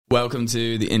Welcome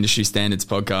to the Industry Standards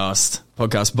Podcast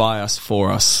by us,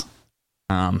 for us.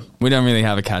 We don't really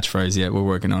have a catchphrase yet. We're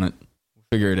working on it. We'll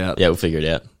figure it out. Yeah, we'll figure it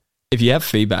out. If you have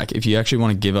feedback, if you actually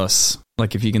want to give us,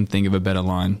 like if you can think of a better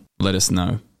line, let us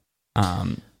know. All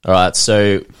right,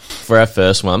 so for our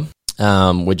first one,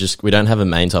 we don't have a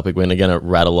main topic. We're going to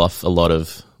rattle off a lot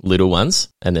of little ones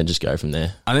and then just go from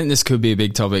there. I think this could be a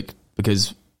big topic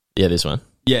because... Yeah, this one.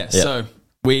 Yeah, so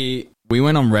we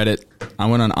went on Reddit. I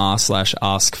went on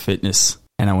r/askfitness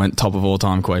and I went top of all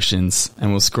time questions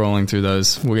and we're scrolling through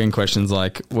those. We're getting questions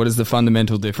like, what is the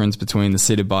fundamental difference between the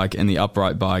seated bike and the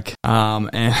upright bike?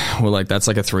 And we're like, that's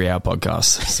like a 3-hour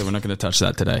podcast, so we're not going to touch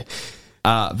that today.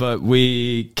 But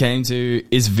we came to,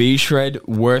 is V-Shred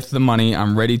worth the money?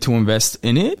 I'm ready to invest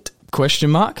in it? ?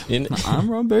 I'm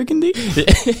Rob Burgundy.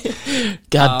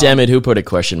 God damn it, who put a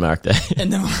question mark there?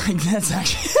 And then we're like, that's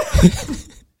actually...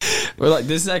 We're like,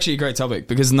 this is actually a great topic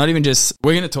because not even just,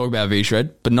 we're going to talk about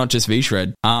V-Shred, but not just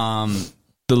V-Shred. The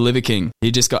Liver King,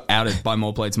 he just got outed by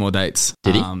More Plates, More Dates.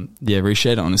 Did he? Yeah,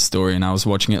 reshared it on his story and I was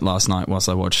watching it last night whilst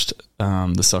I watched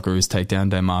the Socceroos take down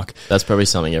Denmark. That's probably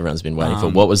something everyone's been waiting for.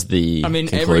 What was the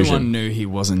conclusion? Everyone knew he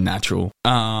wasn't natural.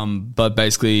 But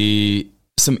basically...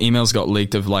 some emails got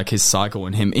leaked of like his cycle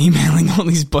and him emailing all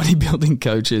these bodybuilding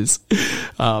coaches,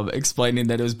 explaining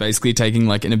that it was basically taking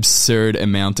like an absurd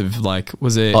amount of like,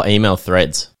 was it? Oh, email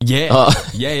threads. Yeah.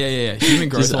 Oh. Yeah. Human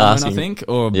growth hormone, I think.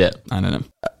 Or, yeah. I don't know.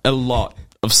 A lot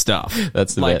of stuff.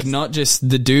 That's the like, best. not just,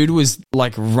 the dude was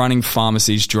like running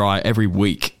pharmacies dry every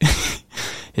week.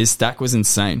 His stack was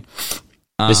insane.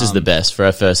 This is the best for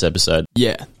our first episode.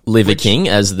 Yeah. Liver King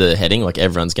as the heading, like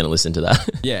everyone's going to listen to that.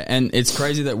 Yeah, and it's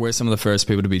crazy that we're some of the first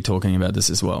people to be talking about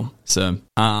this as well. So,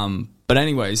 but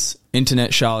anyways,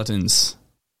 internet charlatans.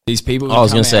 These people who I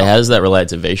was going to say, how does that relate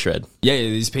to V-Shred? Yeah,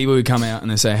 these people who come out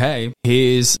and they say, hey,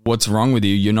 here's what's wrong with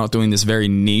you. You're not doing this very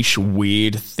niche,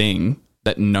 weird thing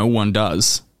that no one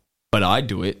does, but I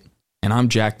do it, and I'm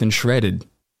jacked and shredded.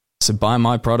 So buy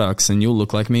my products and you'll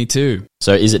look like me too.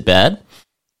 So is it bad?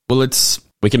 Well,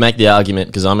 we can make the argument,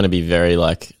 because I'm going to be very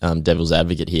like devil's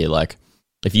advocate here. Like,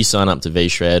 if you sign up to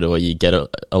V-Shred or you get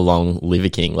along Liver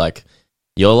King, like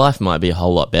your life might be a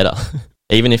whole lot better.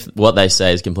 Even if what they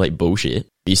say is complete bullshit.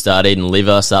 You start eating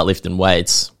liver, start lifting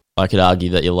weights, I could argue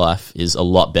that your life is a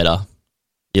lot better.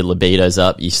 Your libido's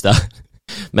up. You start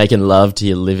making love to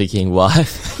your Liver King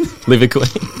wife, Liver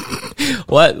Queen.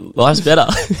 What? Life's better.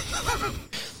 Do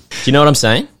you know what I'm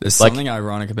saying? There's something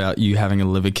ironic about you having a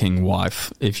Liver King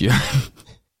wife if you...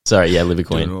 Sorry, yeah, Liver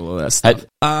Queen. All of that stuff.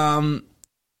 I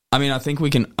mean, I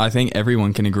think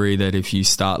everyone can agree that if you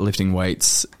start lifting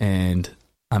weights, and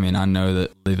I mean, I know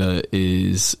that liver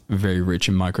is very rich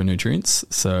in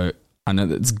micronutrients, so I know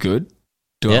that's good.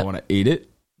 Do I want to eat it?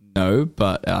 No,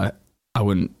 but I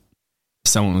wouldn't. If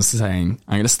someone was saying,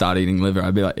 I'm going to start eating liver,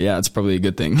 I'd be like, yeah, it's probably a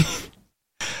good thing.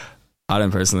 I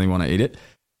don't personally want to eat it.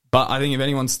 But I think if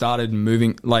anyone started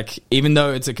moving, like, even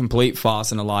though it's a complete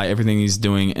farce and a lie, everything he's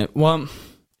doing, well...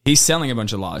 he's selling a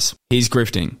bunch of lies. He's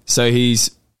grifting. So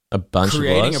he's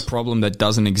creating a problem that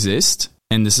doesn't exist.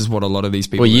 And this is what a lot of these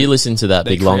people do. You listened to that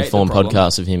big long-form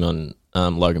podcast of him on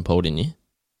Logan Paul, didn't you?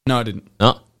 No, I didn't.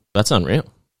 Oh, that's unreal.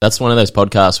 That's one of those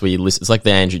podcasts where you listen. It's like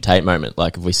the Andrew Tate moment.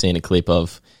 Like, if we've seen a clip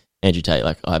of Andrew Tate,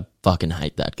 like, I fucking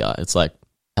hate that guy. It's like,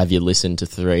 have you listened to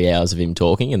 3 hours of him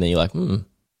talking? And then you're like,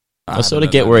 I sort of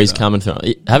get where he's coming from.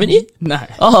 Haven't you? No.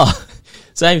 Oh,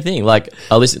 same thing. Like,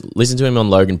 I listen to him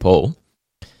on Logan Paul.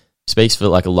 Speaks for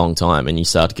like a long time, and you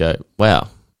start to go, wow,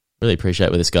 really appreciate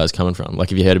where this guy's coming from. Like,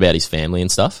 have you heard about his family and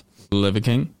stuff? Liver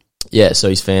King? Yeah, so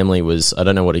his family was, I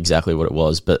don't know exactly what it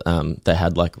was, but they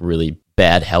had like really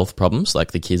bad health problems.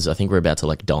 Like, the kids, I think, were about to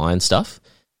like die and stuff.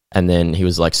 And then he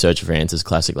was like searching for answers,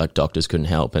 classic, like doctors couldn't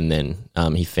help. And then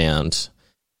he found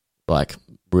like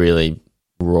really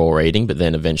raw eating, but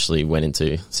then eventually went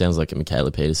into, sounds like a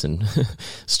Michaela Peterson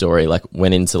story, like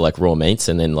went into like raw meats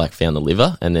and then like found the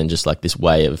liver, and then just like this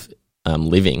way of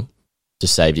living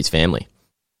just saved his family.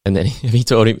 And then have you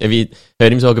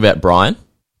heard him talk about Brian?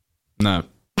 No.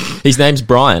 His name's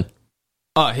Brian.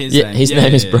 Oh, his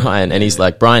name is Brian, and he's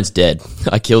like, Brian's dead.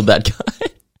 I killed that guy.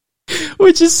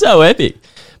 Which is so epic.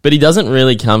 But he doesn't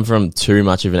really come from too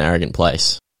much of an arrogant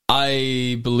place.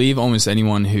 I believe almost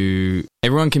everyone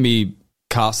can be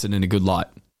casted in a good light.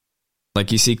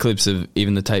 Like, you see clips of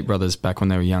even the Tate brothers back when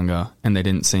they were younger, and they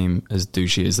didn't seem as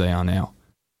douchey as they are now.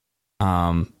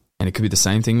 And it could be the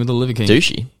same thing with the Liver King.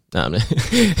 Douchey? No.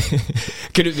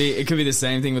 It could be the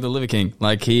same thing with the Liver King.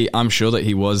 Like, I'm sure that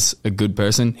he was a good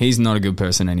person. He's not a good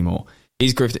person anymore.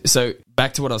 He's grifted. So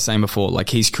back to what I was saying before, like,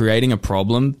 he's creating a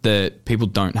problem that people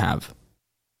don't have.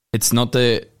 It's not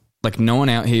like, no one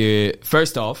out here,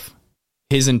 first off,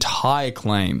 his entire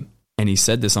claim, and he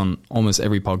said this on almost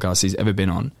every podcast he's ever been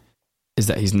on, is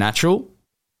that he's natural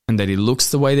and that he looks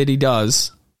the way that he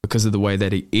does because of the way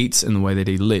that he eats and the way that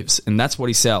he lives. And that's what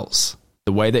he sells,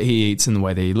 the way that he eats and the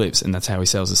way that he lives. And that's how he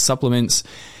sells his supplements.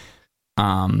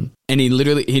 And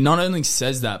he not only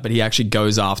says that, but he actually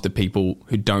goes after people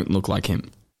who don't look like him.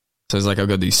 So he's like, I've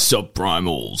got these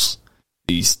subprimals,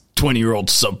 these 20-year-old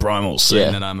subprimals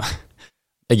saying that I'm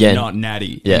again not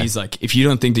natty. Yeah. And he's like, if you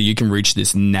don't think that you can reach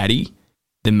this natty,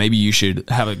 then maybe you should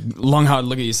have a long, hard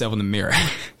look at yourself in the mirror.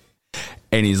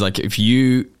 And he's like, if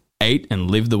you ate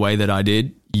and lived the way that I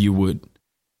did, you would.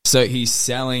 So he's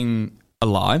selling a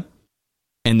lie,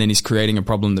 and then he's creating a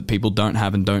problem that people don't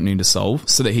have and don't need to solve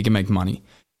so that he can make money.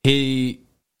 He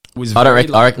was I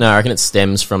reckon it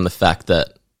stems from the fact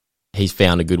that he's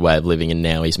found a good way of living and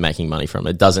now he's making money from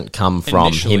it. It doesn't come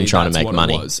from him trying to make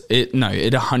money. It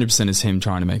 100% is him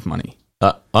trying to make money.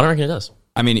 I don't reckon it does.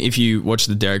 I mean, if you watch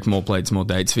the Derek More Plates, More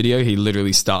Dates video, he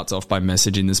literally starts off by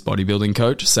messaging this bodybuilding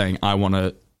coach saying, I want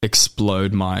to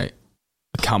explode my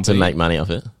company. To make money off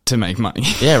it. To make money.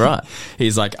 Yeah, right.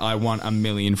 He's like, I want 1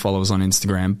 million followers on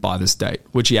Instagram by this date,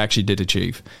 which he actually did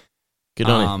achieve. Good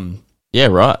on him. Yeah,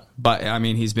 right. But, I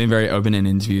mean, he's been very open in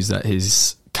interviews that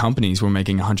his companies were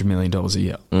making $100 million a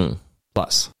year.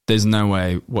 Plus. There's no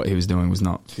way what he was doing was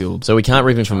not fueled. So we can't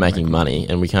rip him for making money,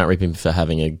 and we can't rip him for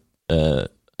having an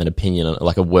opinion,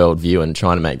 like a worldview, and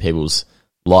trying to make people's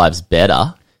lives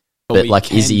better. But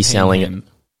like, is he selling it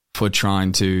for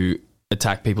trying to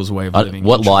attack people's way of living?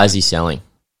 What lie is he selling?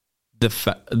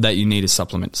 That you need is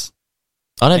supplements.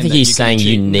 I don't think he's saying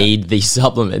you need these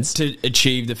supplements to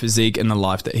achieve the physique and the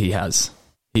life that he has.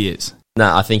 He is.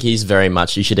 No, I think he's very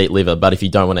much, you should eat liver, but if you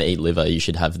don't want to eat liver, you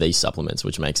should have these supplements,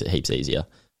 which makes it heaps easier.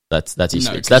 That's his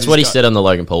fix. That's what he said on the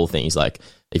Logan Paul thing. He's like,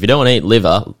 if you don't want to eat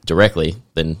liver directly,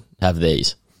 then have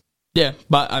these. Yeah,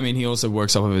 but I mean, he also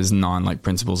works off of his 9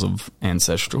 principles of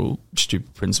ancestral,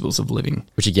 stupid principles of living.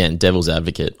 Which again, devil's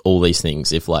advocate, all these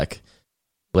things, if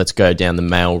let's go down the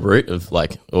male route of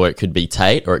or it could be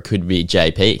Tate or it could be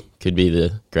JP, could be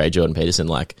the great Jordan Peterson.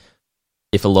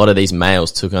 If a lot of these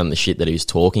males took on the shit that he was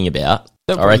talking about,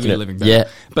 I reckon living better. Yeah.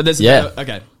 But there's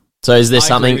okay. So is there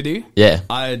something? Agree with you. Yeah.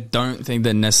 I don't think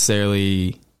that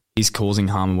necessarily he's causing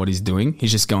harm in what he's doing.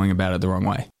 He's just going about it the wrong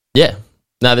way. Yeah.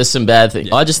 No, there's some bad things.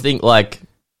 Yeah. I just think let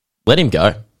him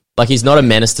go. He's not a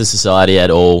menace to society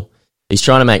at all. He's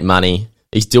trying to make money.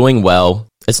 He's doing well.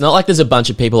 It's not like there's a bunch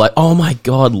of people like, oh my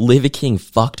God, Liver King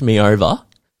fucked me over.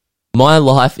 My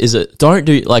life is don't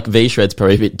do, V-Shred's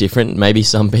probably a bit different. Maybe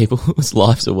some people's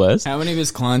lives are worse. How many of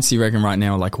his clients do you reckon right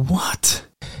now are like, what?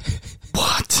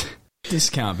 What? This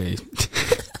can't be.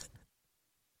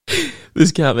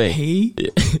 This can't be. He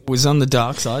was on the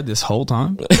dark side this whole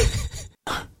time?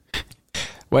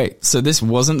 Wait, so this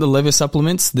wasn't the liver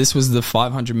supplements? This was the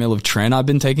 500 ml of Tren I've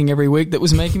been taking every week that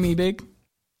was making me big?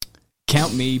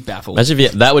 Count me baffled.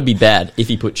 Imagine that would be bad if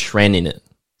he put Tren in it.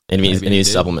 In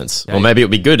his supplements. Okay. Or maybe it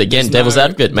would be good. Again, devil's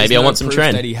advocate. Maybe I want some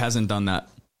Tren. That he hasn't done that.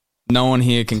 No one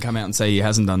here can come out and say he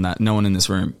hasn't done that. No one in this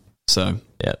room. So,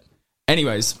 yeah.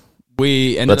 Anyways,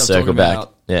 we ended Let's up circle talking back.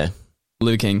 About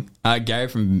Liver King. Gary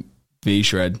from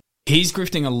V-Shred. He's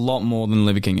grifting a lot more than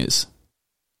Liver King is.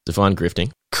 Define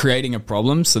grifting. Creating a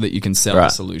problem so that you can sell the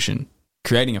solution.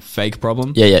 Creating a fake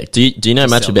problem. Yeah. Do you know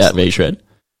much about V-Shred?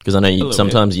 Because I know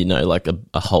sometimes you know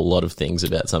a whole lot of things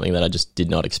about something that I just did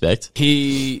not expect.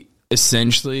 He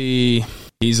essentially,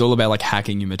 he's all about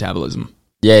hacking your metabolism.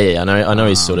 Yeah. I know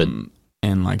he's sort of...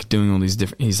 And doing all these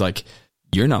different... He's like,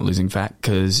 you're not losing fat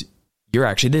because you're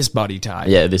actually this body type.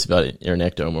 Yeah, this body. You're an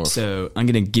ectomorph. So I'm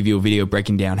going to give you a video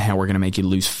breaking down how we're going to make you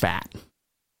lose fat.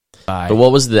 But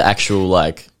what was the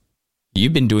actual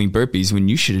You've been doing burpees when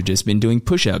you should have just been doing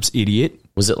push-ups, idiot.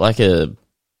 Was it it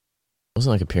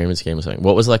wasn't a pyramid scheme or something?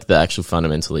 What was the actual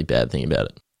fundamentally bad thing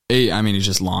about it? I mean, he's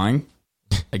just lying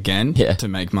again to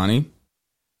make money.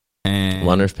 And I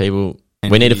wonder if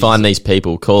we need to find these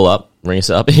people. Call up, ring us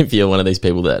up if you're one of these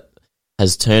people that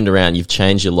has turned around. You've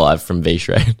changed your life from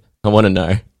V-Shred. I want to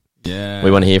know. Yeah,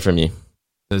 we want to hear from you.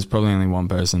 There's probably only one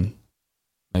person,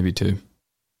 maybe two.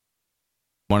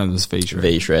 One of them's V-Shred.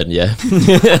 V-Shred, yeah.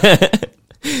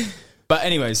 But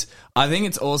anyways, I think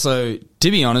it's also,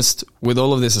 to be honest, with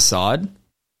all of this aside,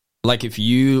 if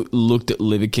you looked at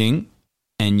Liver King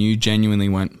and you genuinely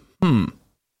went,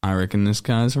 I reckon this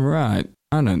guy's right.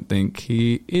 I don't think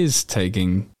he is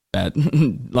taking that.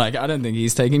 I don't think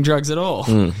he's taking drugs at all.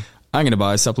 I'm going to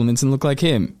buy supplements and look like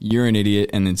him. You're an idiot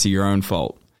and it's your own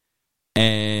fault.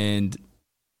 And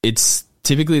it's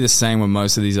typically the same with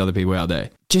most of these other people out there.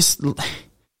 Just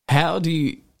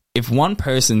if one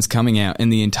person's coming out in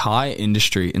the entire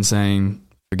industry and saying,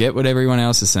 forget what everyone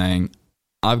else is saying,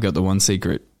 I've got the one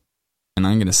secret, and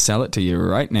I'm going to sell it to you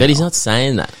right now. But he's not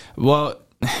saying that. Well,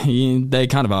 they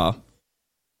kind of are.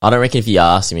 I don't reckon if you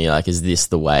ask me, like, is this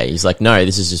the way? He's like, no,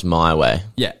 this is just my way.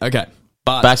 Yeah, okay.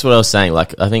 But back to what I was saying.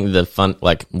 Like, I think the fun,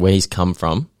 like, where he's come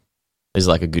from is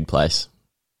like a good place,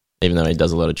 even though he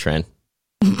does a lot of Tren.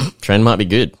 Tren might be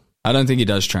good. I don't think he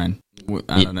does Tren.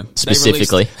 I don't know.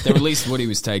 Specifically. They released what he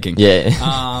was taking. Yeah.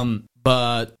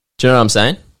 But Do you know what I'm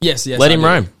saying? yes. Let him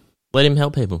roam. Let him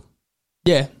help people.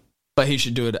 Yeah, but he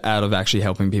should do it out of actually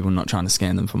helping people, not trying to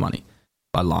scam them for money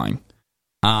by lying.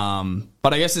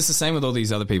 But I guess it's the same with all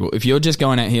these other people. If you're just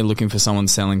going out here looking for someone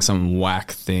selling some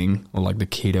whack thing, or like the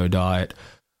keto diet,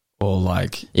 or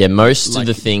like most like of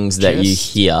the things that you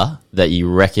hear that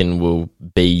you reckon will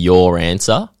be your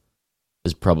answer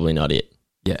is probably not it.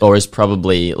 Yeah. Or is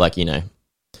probably like,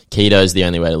 keto is the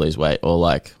only way to lose weight, or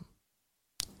like,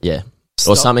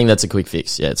 or something that's a quick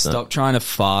fix. Yeah, it's Stop trying to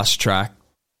fast track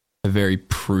a very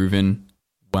proven,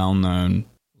 well-known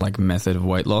like method of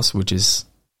weight loss, which is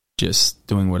just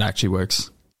doing what actually works.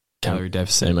 Calorie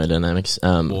deficit. Thermodynamics.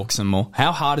 Walk some more.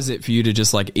 How hard is it for you to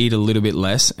just like eat a little bit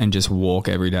less and just walk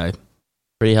every day?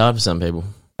 Pretty hard for some people.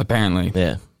 Apparently.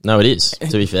 Yeah. No, it is,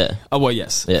 to be fair. Oh, well,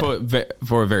 yes. Yeah.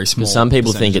 For a very small some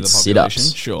people think percentage it's of the population,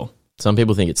 sit-ups. Sure. Some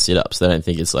people think it's sit-ups. They don't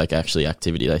think it's like actually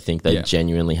activity. They think they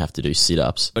genuinely have to do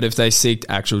sit-ups. But if they seeked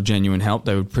actual genuine help,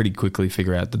 they would pretty quickly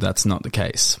figure out that that's not the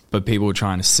case. But people are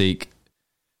trying to seek...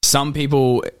 Some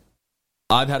people...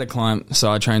 I've had a client...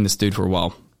 So I trained this dude for a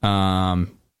while.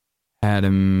 Had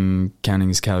him counting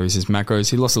his calories, his macros.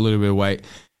 He lost a little bit of weight.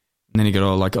 And then he got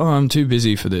all like, oh, I'm too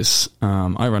busy for this.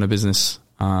 I run a business.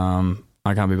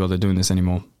 I can't be bothered doing this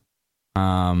anymore.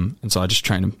 And so I just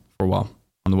trained him for a while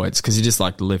on the weights because he just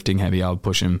liked lifting heavy. I would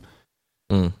push him.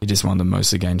 He just wanted to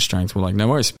mostly gain strength. We're like, no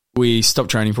worries. We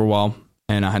stopped training for a while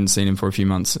and I hadn't seen him for a few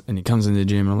months. And he comes into the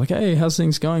gym and I'm like, hey, how's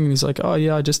things going? And he's like, oh,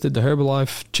 yeah, I just did the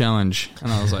Herbalife challenge.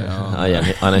 And I was like, oh,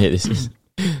 yeah, I know who this is.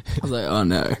 I was like, oh,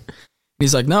 no.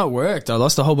 He's like, no, it worked. I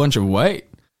lost a whole bunch of weight.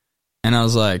 And I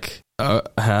was like,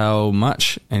 how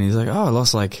much? And he's like, oh, I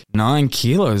lost like 9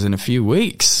 kilos in a few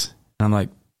weeks. And I'm like,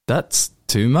 that's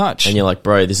too much. And you're like,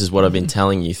 bro, this is what I've been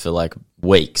telling you for like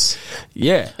weeks.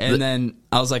 Yeah. And then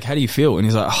I was like, how do you feel? And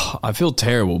he's like, oh, I feel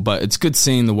terrible, but it's good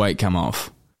seeing the weight come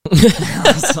off. I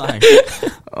was like,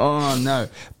 oh no.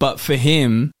 But for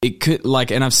him, it could like,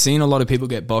 and I've seen a lot of people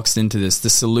get boxed into this. The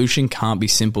solution can't be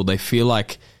simple. They feel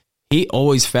like he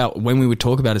always felt when we would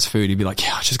talk about his food, he'd be like,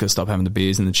 yeah, I just got to stop having the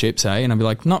beers and the chips, hey? And I'd be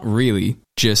like, not really.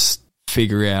 Just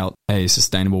figure out a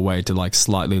sustainable way to like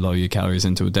slightly lower your calories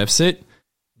into a deficit.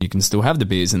 You can still have the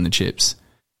beers and the chips.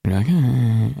 And you're like,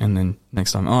 and then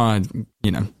next time,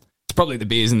 it's probably the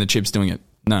beers and the chips doing it.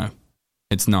 No,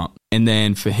 it's not. And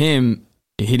then for him,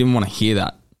 he didn't want to hear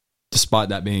that, despite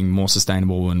that being more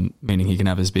sustainable and meaning he can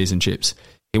have his beers and chips.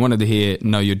 He wanted to hear,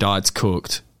 no, your diet's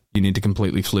cooked. You need to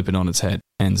completely flip it on its head.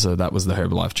 And so that was the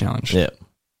Herbalife challenge. Yeah.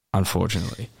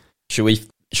 Unfortunately. Should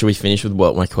we finish with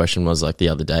what my question was like the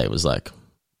other day? It was like,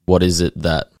 why is it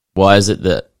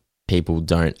that people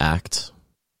don't act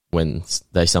when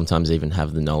they sometimes even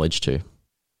have the knowledge to?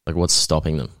 Like, what's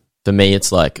stopping them? For me,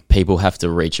 it's like people have to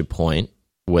reach a point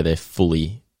where they're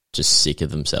fully just sick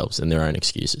of themselves and their own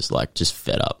excuses, like just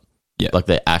fed up. Yeah. Like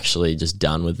they're actually just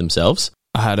done with themselves.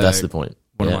 That's the point.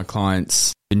 One of my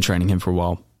clients, been training him for a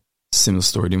while. Similar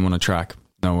story, didn't want to track.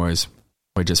 No worries.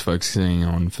 We're just focusing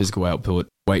on physical output,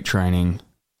 weight training.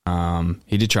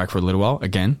 He did track for a little while.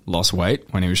 Again, lost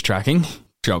weight when he was tracking.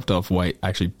 Dropped off weight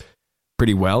actually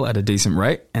pretty well at a decent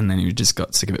rate. And then he just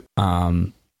got sick of it.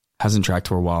 Hasn't tracked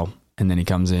for a while. And then he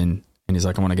comes in and he's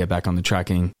like, I want to get back on the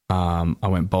tracking. I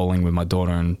went bowling with my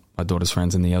daughter and my daughter's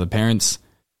friends and the other parents.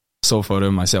 Saw a photo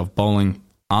of myself bowling.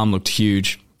 Arm looked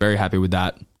huge. Very happy with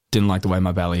that. Didn't like the way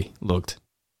my belly looked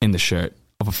in the shirt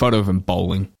of a photo of him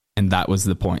bowling. And that was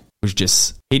the point. It was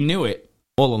just, he knew it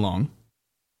all along,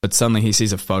 but suddenly he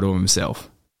sees a photo of himself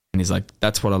and he's like,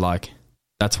 that's what I like.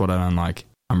 That's what I don't like.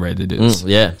 I'm ready to do this.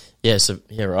 Yeah. Yeah. So,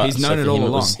 yeah, right. He's known it all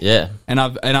along. And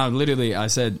I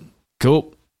said,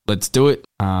 cool, let's do it.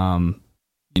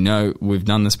 We've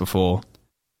done this before.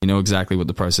 You know exactly what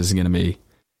the process is going to be.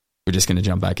 We're just going to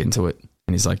jump back into it.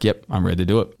 And he's like, yep, I'm ready to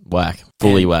do it. Whack.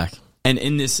 Fully whack. And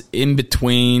in this in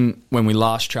between, when we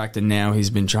last tracked and now, he's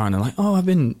been trying to like, oh, I've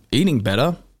been eating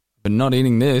better, but not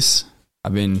eating this.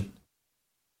 I've been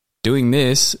doing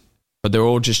this, but they're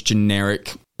all just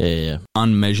generic,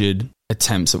 unmeasured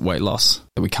attempts at weight loss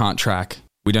that we can't track.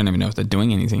 We don't even know if they're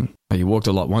doing anything. You walked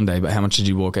a lot one day, but how much did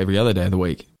you walk every other day of the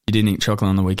week? You didn't eat chocolate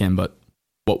on the weekend, but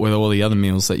what were all the other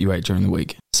meals that you ate during the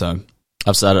week? So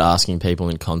I've started asking people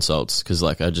in consults because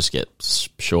like I just get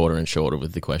shorter and shorter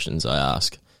with the questions I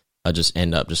ask. I just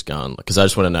end up just going, because I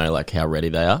just want to know like how ready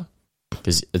they are.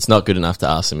 Because it's not good enough to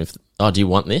ask them if, oh, do you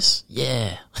want this?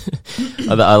 Yeah.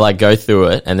 I like go through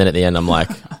it, and then at the end I'm like,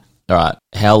 all right,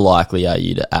 how likely are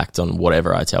you to act on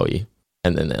whatever I tell you?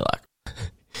 And then they're like,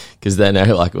 because they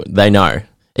know, like, they know.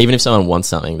 Even if someone wants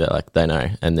something, they're like, they know.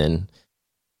 And then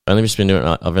I've only just been doing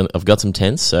it. I've got some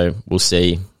tenths, so we'll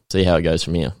see how it goes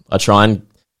from here. I try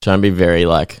and be very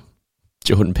like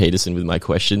Jordan Peterson with my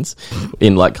questions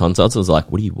in like consults. I was like,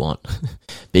 what do you want?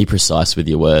 Be precise with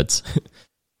your words.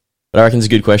 But I reckon it's a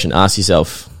good question. Ask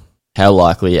yourself, how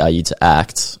likely are you to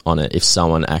act on it if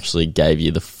someone actually gave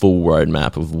you the full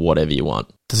roadmap of whatever you want?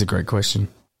 That's a great question.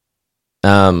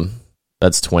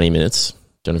 That's 20 minutes. Do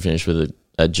you want to finish with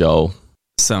a Joel?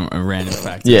 A random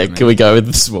fact. Yeah, can we go with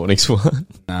this morning's one?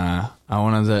 Nah, I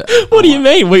wanted to... What do you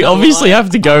mean? We obviously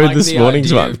have to go with this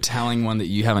morning's one. Of telling one that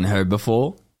you haven't heard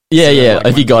before. Yeah, So, yeah. like,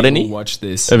 Have you when got people any? Watch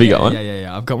this. Have you got one?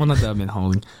 Yeah. I've got one that I've been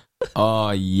holding.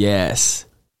 Oh, yes.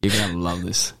 You're going to love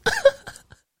this.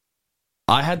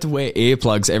 I had to wear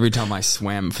earplugs every time I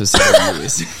swam for 7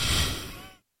 years.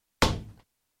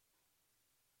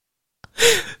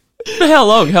 For how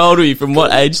long? How old were you? From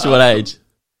what age to what age?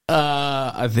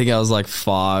 I think I was like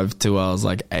 5 to I was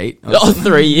like 8. Oh,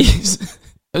 3 years.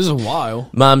 It was a while.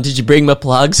 Mum, did you bring my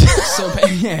plugs? So,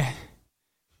 yeah.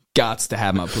 Gots to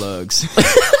have my plugs.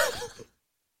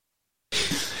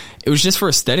 It was just for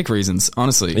aesthetic reasons,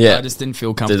 honestly. Yeah. I just didn't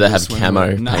feel comfortable. Did they have swimming camo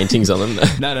with- paintings on them?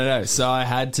 No. So I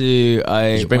had to.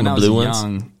 Did you bring when the I was blue ones?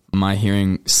 young, my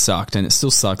hearing sucked, and it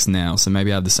still sucks now. So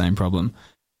maybe I have the same problem.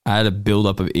 I had a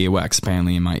buildup of earwax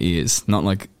apparently in my ears, not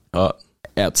like Oh,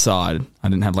 outside. I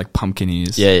didn't have like pumpkin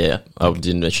ears. yeah. I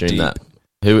didn't assume Deep. that.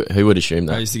 Who would assume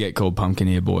I that? used to get called pumpkin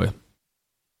ear boy.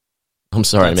 I'm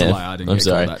sorry, That's a man. lie, I didn't I'm get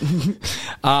sorry. called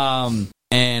that.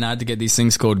 And I had to get these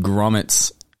things called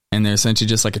grommets, and they're essentially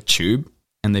just like a tube,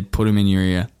 and they put them in your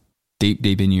ear,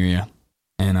 deep in your ear.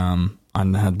 And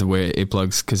I had to wear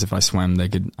earplugs because if I swam, they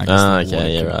could. I guess the water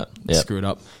Okay, yeah, could right. Yeah. Screw it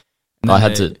up. And I then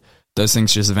had to. Those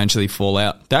things just eventually fall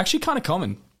out. They're actually kind of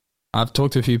common. I've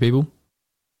talked to a few people.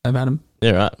 They've had them.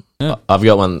 Yeah, right. Yeah. I've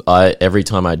got one. Every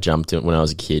time I jumped in when I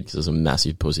was a kid, because I was a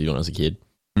massive pussy when I was a kid,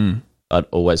 I'd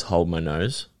always hold my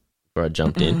nose before I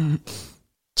jumped in,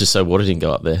 just so water didn't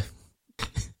go up there.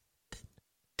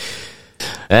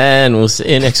 And we'll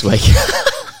see you next week.